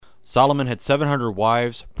Solomon had 700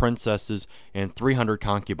 wives, princesses, and 300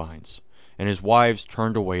 concubines, and his wives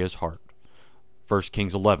turned away his heart. 1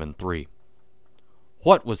 Kings 11:3.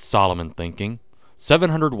 What was Solomon thinking?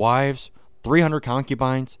 700 wives, 300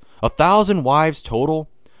 concubines, 1,000 wives total?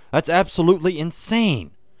 That's absolutely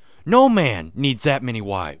insane. No man needs that many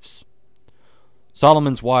wives.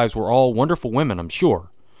 Solomon's wives were all wonderful women, I'm sure,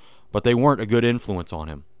 but they weren't a good influence on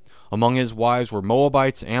him. Among his wives were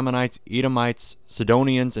Moabites, Ammonites, Edomites,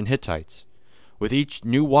 Sidonians, and Hittites. With each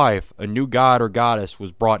new wife, a new god or goddess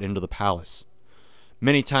was brought into the palace.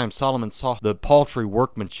 Many times Solomon saw the paltry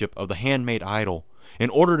workmanship of the handmade idol and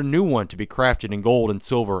ordered a new one to be crafted in gold and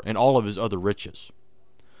silver and all of his other riches.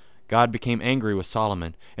 God became angry with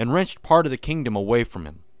Solomon and wrenched part of the kingdom away from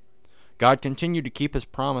him. God continued to keep his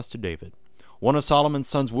promise to David. One of Solomon's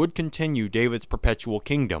sons would continue David's perpetual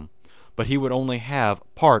kingdom, but he would only have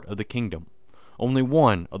part of the kingdom, only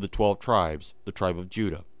one of the 12 tribes, the tribe of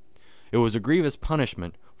Judah. It was a grievous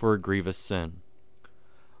punishment for a grievous sin.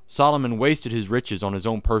 Solomon wasted his riches on his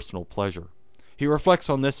own personal pleasure. He reflects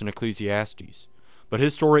on this in Ecclesiastes, but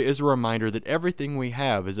his story is a reminder that everything we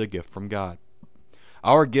have is a gift from God,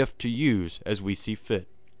 our gift to use as we see fit.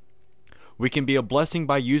 We can be a blessing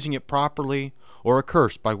by using it properly, or a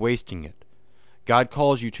curse by wasting it. God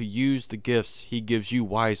calls you to use the gifts He gives you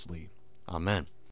wisely. Amen.